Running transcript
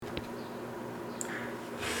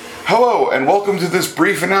Hello, and welcome to this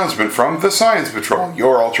brief announcement from the Science Patrol,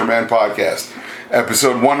 your Ultraman podcast.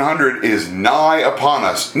 Episode 100 is nigh upon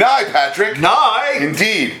us. Nigh, Patrick! Nigh!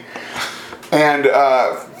 Indeed. And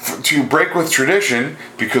to break with tradition,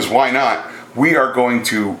 because why not, we are going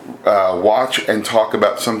to watch and talk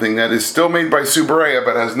about something that is still made by Subaraya,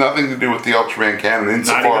 but has nothing to do with the Ultraman canon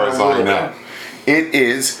insofar as I know. It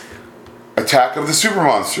is Attack of the Super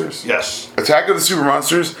Monsters. Yes. Attack of the Super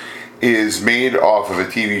Monsters is made off of a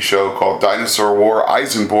TV show called Dinosaur War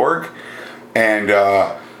Eisenborg. And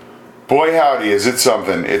boy howdy, is it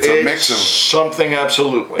something. It's a mix of something,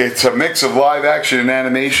 absolutely. It's a mix of live action and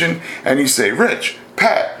animation. And you say, Rich,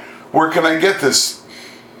 Pat, where can I get this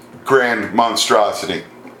grand monstrosity?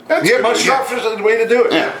 Monstrosity is the way to do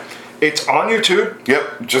it. Yeah. It's on YouTube.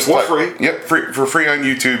 Yep, just for free. Yep, for free on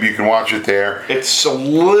YouTube. You can watch it there. It's a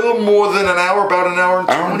little more than an hour, about an hour and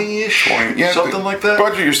 20-ish, something like that.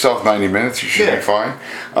 Budget yourself 90 minutes, you should be fine.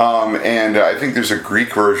 And I think there's a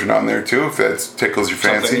Greek version on there too, if that tickles your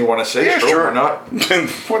fancy. Something you want to say? Yeah, sure. Or not?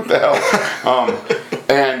 What the hell?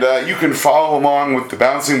 And you can follow along with the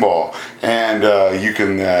bouncing ball, and you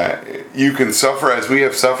can suffer as we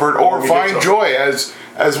have suffered, or find joy as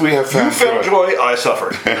we have found joy. You found joy, I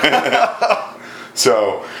suffered.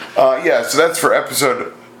 So that's for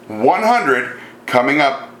episode 100, coming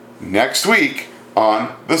up next week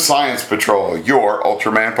on The Science Patrol, your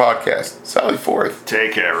Ultraman podcast. Sally forth.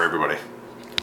 Take care, everybody.